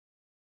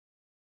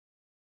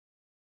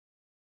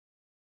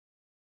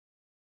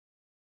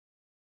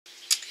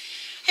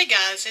Hey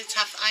guys, it's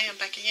Huff. I am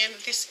back again.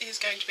 This is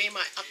going to be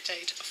my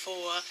update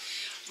for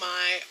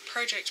my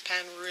project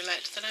pan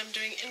roulette that I'm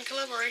doing in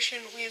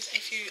collaboration with a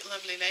few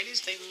lovely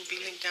ladies. They will be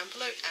linked down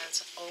below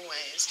as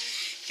always.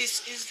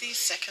 This is the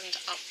second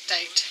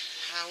update.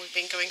 We've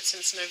been going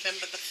since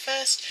November the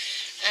 1st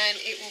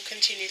and it will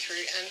continue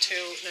through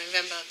until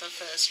November the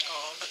 1st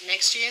of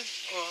next year,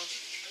 or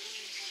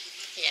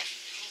yeah,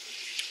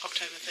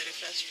 October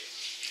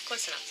 31st.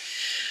 Close enough.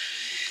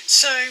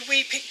 So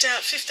we picked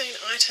out 15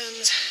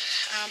 items.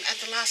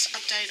 At the last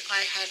update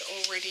I had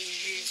already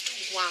used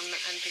one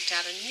and picked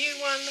out a new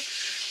one.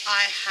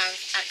 I have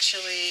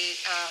actually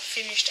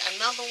finished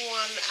another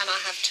one, and I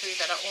have two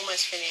that are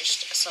almost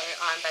finished, so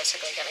I'm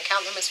basically going to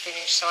count them as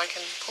finished so I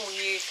can pull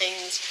new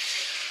things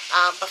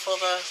before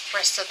the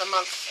rest of the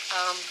month.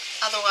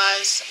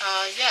 Otherwise,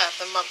 yeah,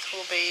 the month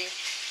will be,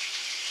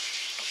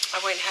 I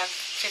won't have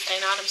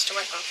 15 items to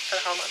work on for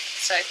the whole month.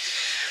 So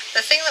the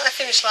thing that I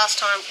finished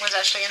last time was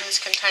actually in this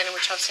container,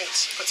 which I've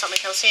since put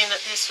something else in.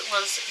 This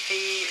was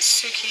the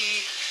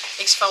Suki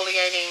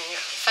exfoliating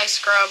face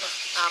scrub.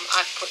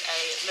 I've put a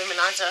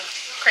luminizer,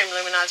 cream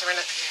luminizer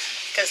in it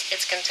because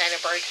it's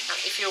container broke.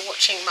 If you're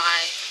watching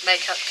my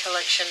makeup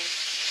collection,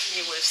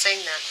 you would have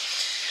seen that.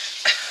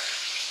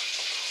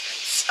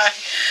 So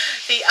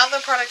the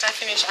other product I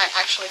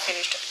actually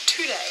finished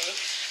today,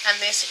 and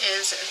this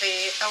is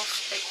the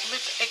e.l.f.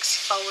 lip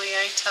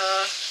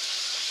exfoliator.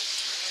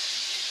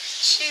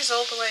 She's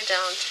all the way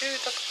down to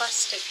the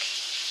plastic.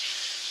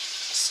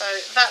 So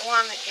that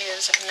one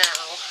is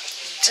now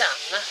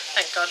done.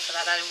 Thank God for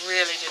that. I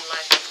really didn't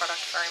like that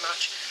product very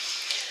much.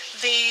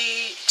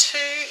 The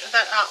two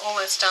that are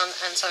almost done,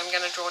 and so I'm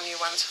going to draw new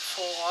ones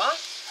for.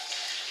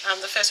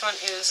 The first one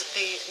is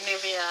the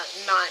Nivea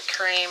Night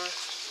Cream.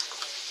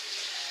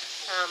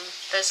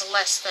 There's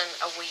less than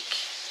a week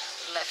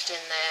left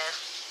in there,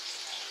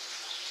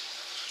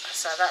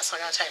 so that's not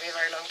going to take me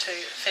very long to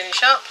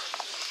finish up.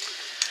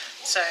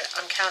 So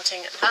I'm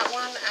counting that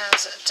one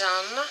as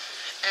done,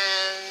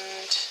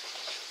 and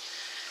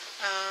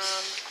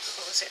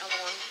what was the other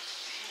one?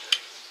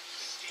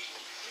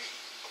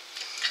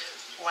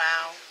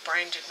 Wow,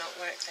 brain did not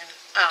work then.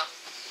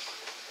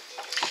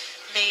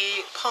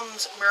 The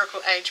Pond's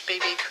Miracle Age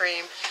BB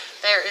Cream.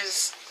 There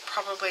is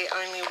probably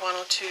only one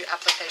or two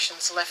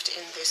applications left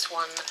in this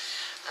one.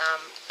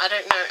 I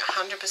don't know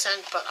 100%,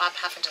 but I'm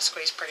having to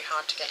squeeze pretty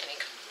hard to get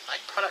any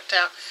product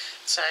out,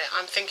 so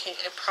I'm thinking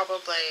it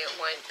probably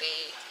won't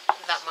be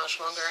that much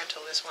longer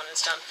until this one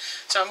is done.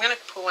 So I'm going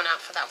to pull one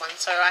out for that one.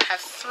 So I have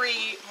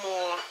 3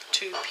 more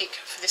to pick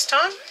for this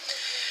time.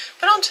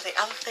 But on to the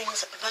other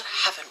things that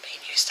haven't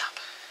been used up.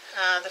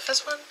 The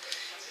first one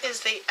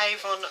is the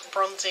Avon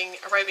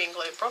Arabian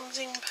Glow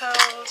Bronzing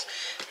Pearls.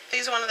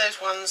 These are one of those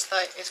ones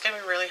that it's going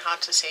to be really hard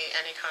to see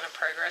any kind of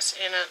progress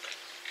in it,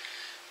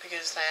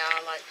 because they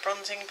are like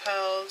bronzing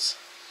pearls,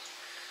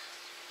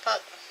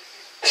 but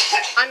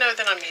I know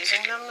that I'm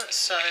using them,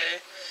 so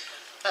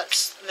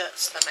that's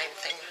the main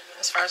thing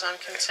as far as I'm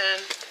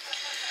concerned.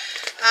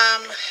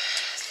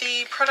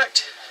 The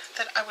product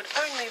that I would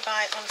only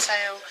buy on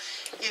sale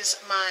is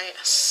my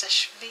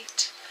Seche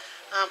Vite.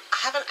 I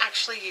haven't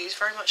actually used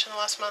very much in the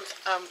last month.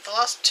 The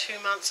last 2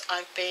 months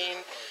I've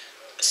been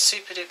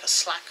super duper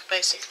slack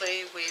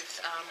basically with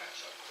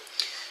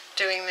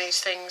doing these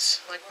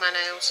things like my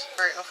nails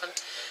very often.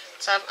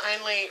 So I've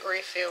only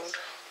refilled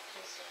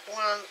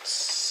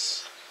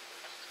once.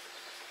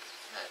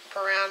 That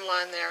brown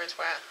line there is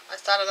where I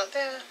started up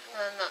there,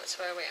 and that's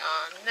where we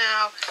are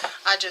now.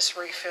 I just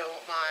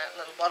refill my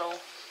little bottle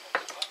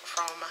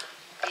from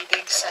the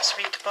big Seche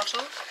Vite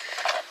bottle.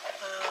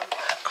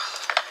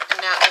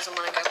 And now it doesn't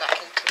want to go back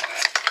into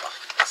its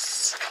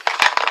box.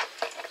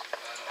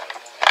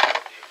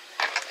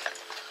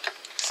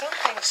 Some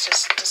things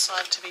just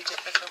decide to be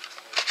difficult.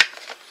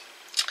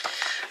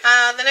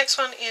 The next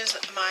one is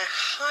my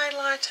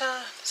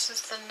highlighter. This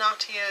is the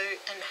Natio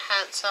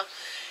Enhancer.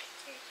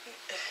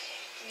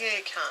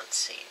 You can't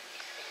see me.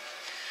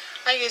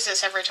 I use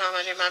this every time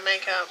I do my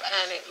makeup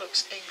and it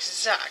looks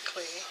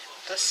exactly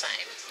the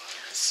same.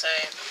 So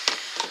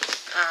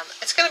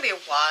it's going to be a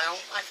while,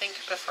 I think,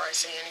 before I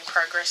see any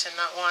progress in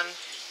that one.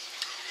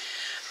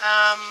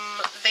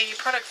 The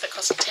product that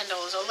costs $10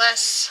 or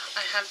less,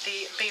 I have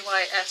the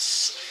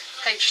BYS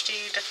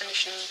HD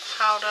Definition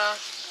Powder,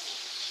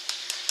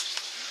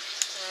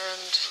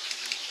 and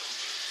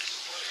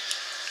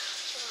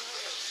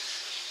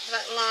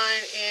that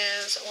line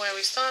is where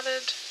we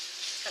started.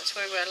 That's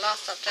where we were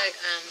last update,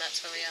 and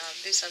that's where we are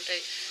this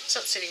update. It's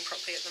not sitting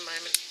properly at the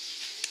moment,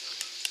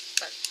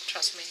 but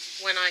trust me,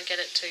 when I get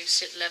it to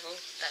sit level,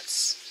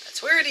 that's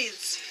where it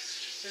is.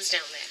 It's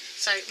down there.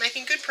 So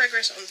making good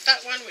progress on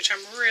that one, which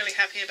I'm really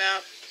happy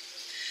about.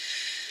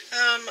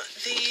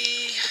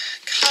 The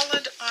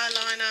coloured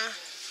eyeliner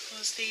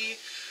was the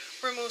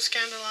Rimmel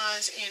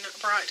Scandalise in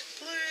Bright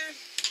Blue.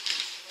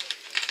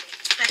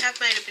 I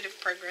have made a bit of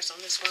progress on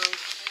this one.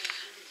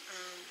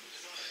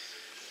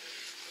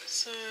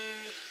 So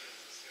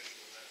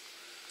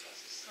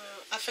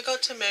I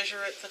forgot to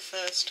measure it the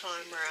first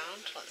time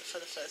round, like for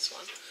the first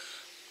one,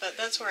 But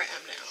that's where I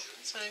am now.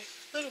 So a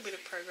little bit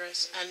of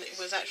progress, and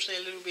it was actually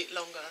a little bit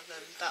longer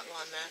than that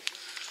line there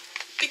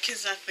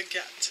because I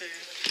forgot to,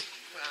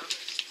 well,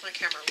 my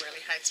camera really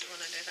hates it when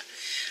I do that.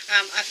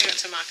 I forgot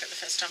to mark it the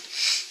first time.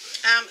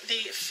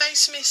 The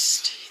face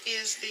mist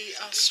is the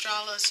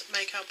Australis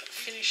Makeup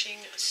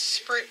Finishing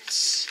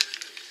Spritz.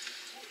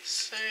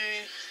 So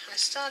I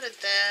started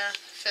there,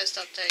 first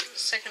update,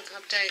 second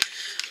update.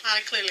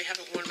 I clearly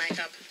haven't worn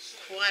makeup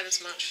quite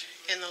as much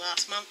in the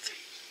last month.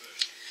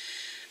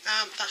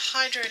 The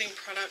hydrating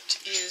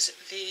product is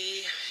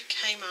the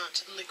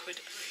Kmart Liquid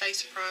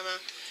Face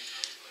Primer,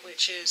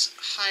 which is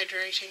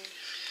hydrating.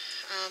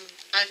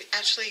 I've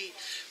actually,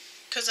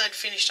 because I'd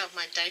finished up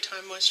my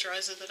daytime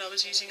moisturiser that I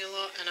was using a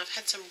lot, and I've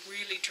had some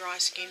really dry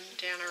skin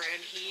down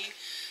around here.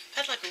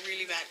 I've had like a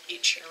really bad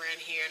itch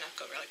around here, and I've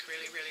got like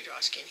really dry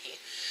skin here.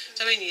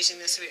 So I've been using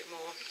this a bit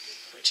more,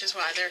 which is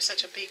why there's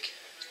such a big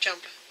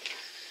jump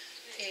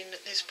in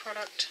this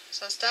product.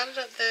 So I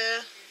started up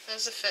there. That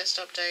was the first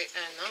update,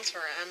 and that's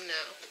where I am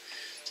now.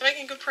 So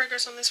making good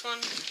progress on this one.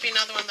 Be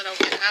another one that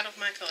I'll get out of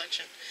my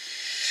collection.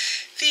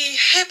 The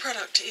hair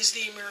product is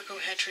the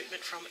Miracle Hair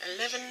Treatment from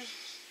 11.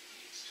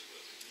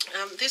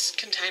 This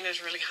container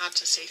is really hard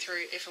to see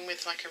through, even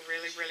with like a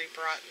really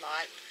bright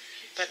light.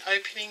 But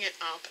opening it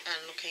up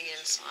and looking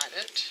inside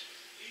it,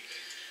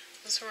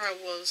 that's where I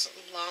was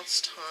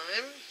last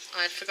time.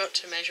 I forgot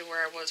to measure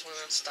where I was when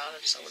I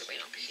started, so I would have been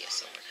up here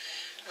somewhere.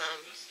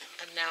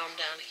 And now I'm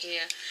down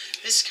here.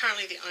 This is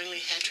currently the only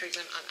hair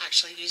treatment I'm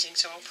actually using,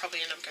 so I'll probably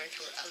end up going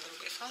through it a little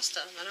bit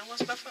faster than I was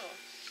before.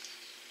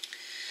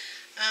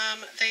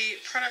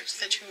 The product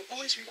that you will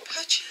always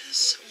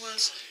repurchase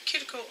was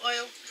cuticle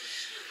oil.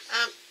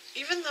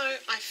 Even though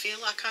I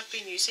feel like I've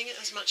been using it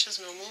as much as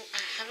normal,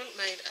 I haven't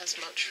made as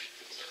much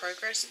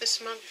progress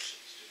this month.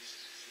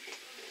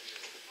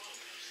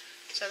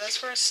 So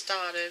that's where I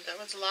started. That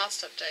was the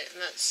last update,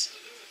 and that's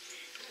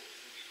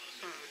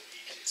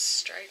it's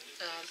straight.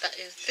 That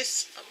is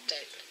this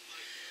update.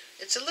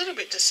 It's a little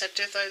bit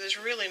deceptive though. There's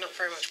really not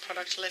very much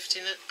product left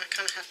in it. I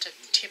kind of have to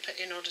tip it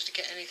in order to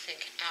get anything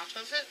out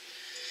of it.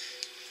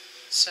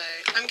 So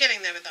I'm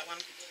getting there with that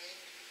one.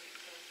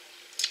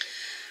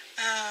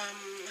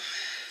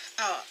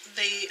 Oh,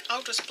 the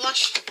Oldest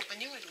Blush. I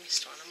knew I'd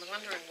missed one. I was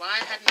wondering why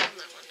I hadn't done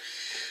that one.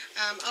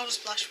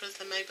 Oldest Blush with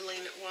the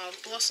Maybelline Wild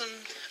Blossom.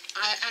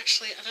 I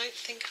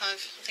think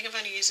I've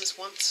only used this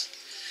once,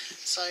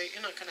 so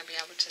you're not going to be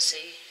able to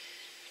see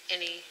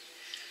any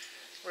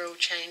real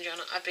change on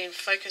it. I've been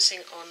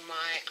focusing on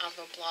my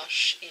other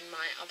blush in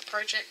my other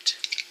project,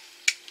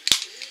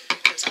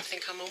 because I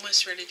think I'm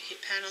almost ready to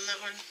hit pan on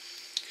that one.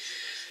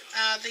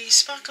 The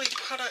sparkly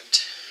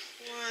product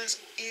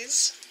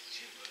is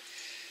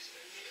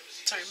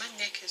sorry, my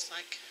neck is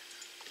like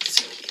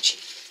super itchy.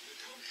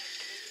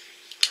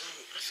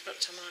 I forgot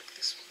to mark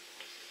this one.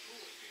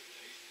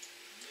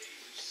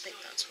 I think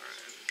that's where I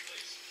am.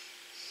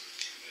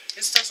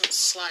 This doesn't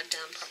slide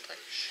down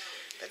properly.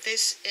 But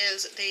this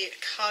is the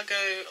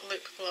Cargo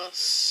Lip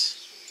Gloss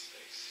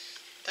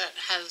that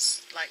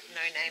has like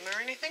no name or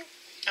anything.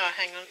 Oh,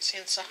 hang on, it's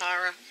in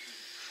Sahara.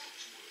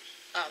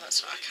 Oh,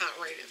 that's why I can't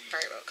read it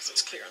very well because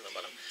it's clear on the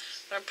bottom.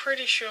 But I'm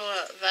pretty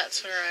sure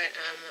that's where I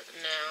am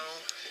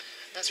now.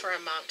 That's where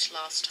I marked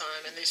last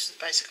time, and this is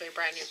basically a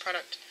brand new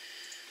product.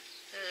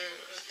 And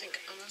I think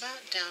I'm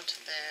about down to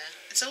there.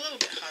 It's a little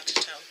bit hard to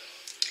tell.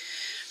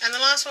 And the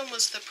last one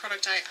was the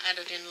product I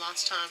added in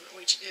last time,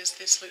 which is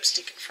this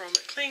lipstick from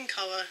Clean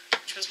Colour,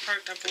 which was a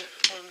product I bought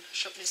on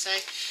Shop Miss A.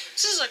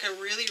 This is like a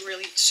really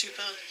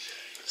super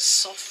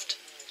soft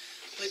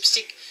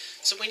lipstick.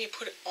 So when you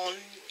put it on,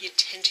 you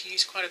tend to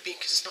use quite a bit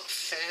because it's not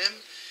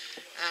firm,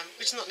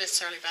 which is not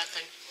necessarily a bad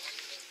thing.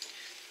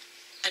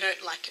 I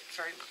don't like it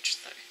very much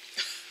though.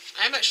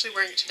 I am actually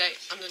wearing it today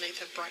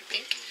underneath a bright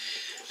pink.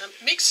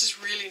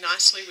 Mixes really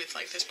nicely with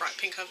like this bright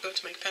pink I've got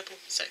to make purple,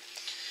 so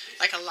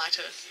like a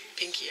lighter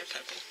pinkier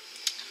purple.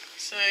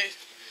 So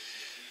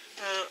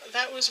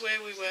that was where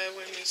we were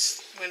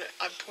when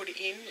I put it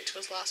in, which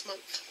was last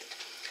month.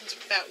 It's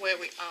about where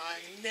we are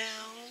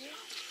now.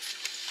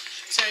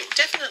 So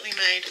definitely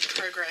made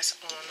progress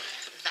on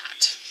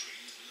that.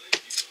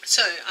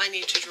 So I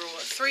need to draw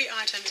 3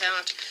 items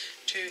out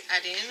to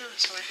add in.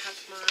 So I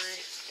have my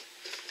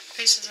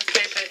pieces of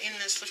paper in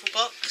this little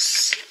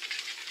box.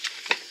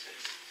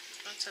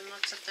 Lots and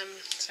lots of them.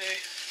 So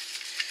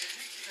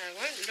I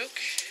won't look.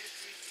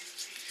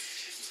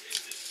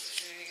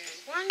 There we go.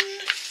 1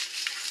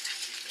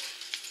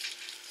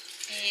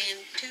 and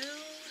 2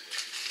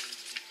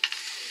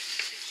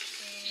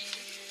 and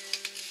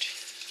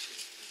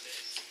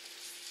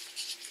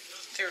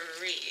 3.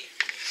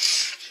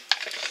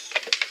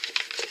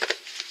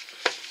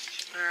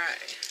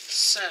 Alright,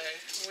 so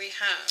we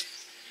have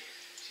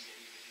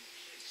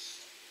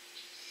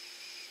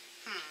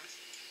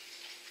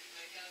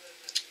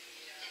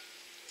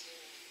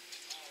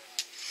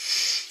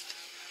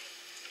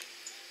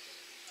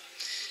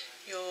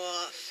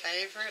your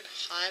favourite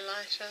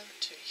highlighter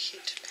to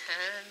hit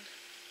pan.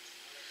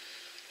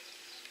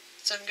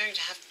 So I'm going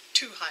to have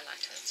 2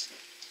 highlighters.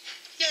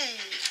 Yay!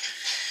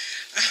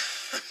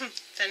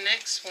 the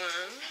next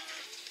one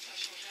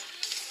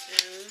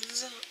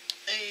is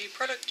a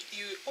product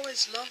you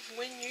always love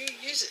when you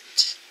use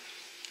it.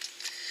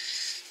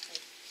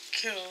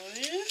 Okay.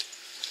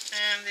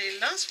 And the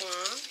last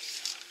one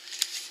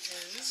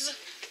is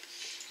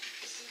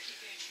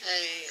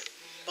a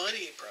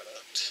body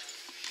product.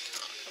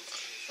 Oh, come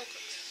on.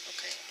 Focus.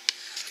 Okay.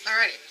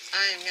 Alrighty.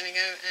 I am going to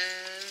go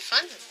and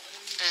find them.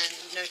 And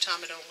no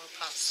time at all will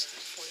pass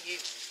for you.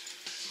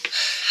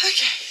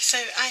 Okay, so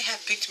I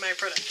have picked my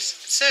products.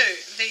 So,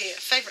 the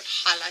favourite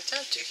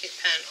highlighter to hit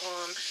pan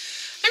on.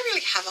 I don't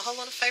really have a whole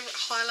lot of favourite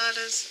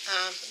highlighters.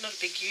 Not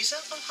a big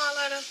user of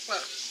highlighter.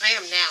 Well, I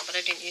am now, but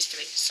I didn't used to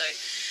be. So,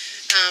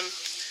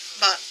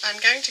 but I'm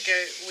going to go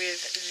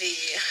with the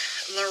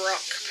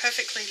Lorac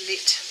Perfectly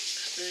Lit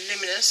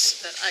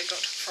Luminous that I got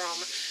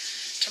from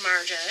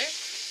Tamara J,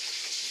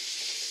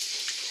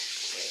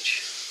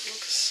 which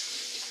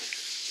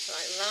looks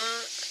like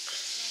that.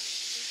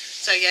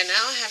 So yeah,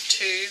 now I have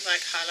two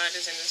like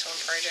highlighters in this one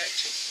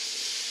project.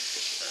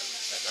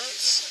 But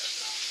that's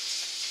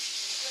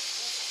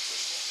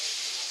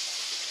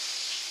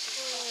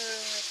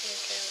if you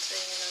can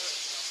see that.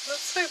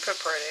 That's super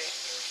pretty.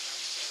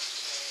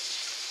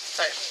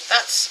 So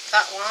that's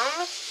that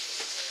one.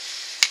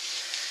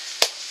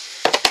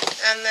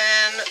 And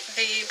then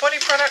the body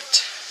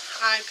product,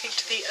 I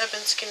picked the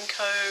Urban Skin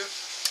Co.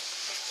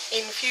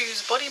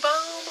 Infused Body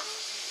Balm.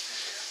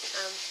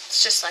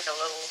 It's just like a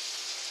little,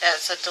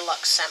 it's a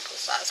deluxe sample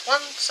size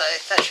one, so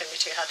that shouldn't be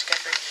too hard to go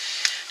through.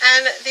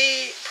 And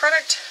the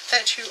product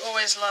that you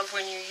always love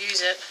when you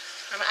use it,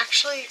 I'm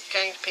actually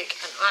going to pick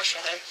an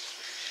eyeshadow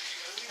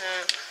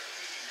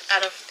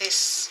out of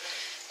this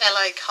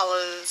LA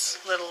Colors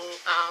little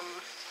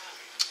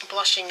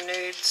blushing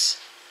nudes.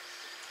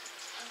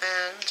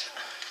 And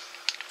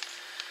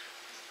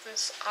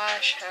this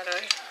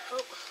eyeshadow,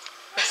 oh,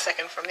 a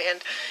second from the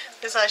end,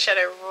 this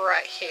eyeshadow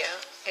right here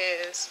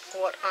is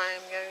what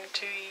I'm going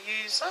to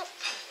use up.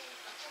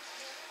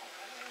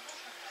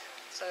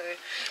 So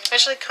I'm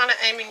actually kind of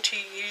aiming to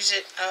use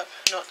it up,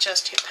 not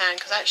just hit pan,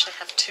 because I actually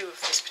have two of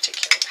this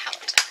particular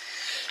palette.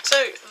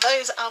 So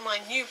those are my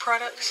new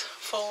products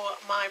for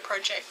my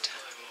Project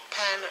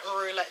Pan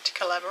Roulette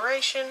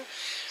collaboration.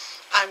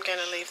 I'm going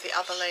to leave the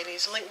other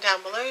ladies link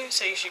down below,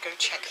 so you should go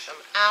check them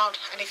out.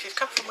 And if you've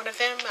come from one of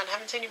them and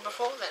haven't seen you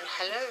before, then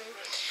hello.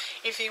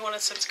 If you want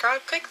to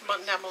subscribe, click the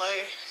button down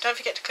below. Don't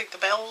forget to click the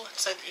bell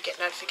so that you get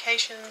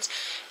notifications,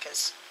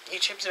 because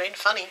YouTube's been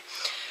funny.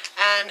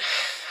 And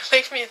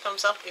leave me a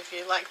thumbs up if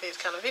you like these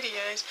kind of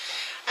videos,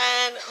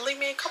 and leave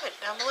me a comment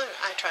down below.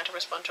 I try to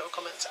respond to all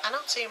comments, and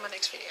I'll see you in my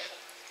next video.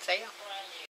 See ya.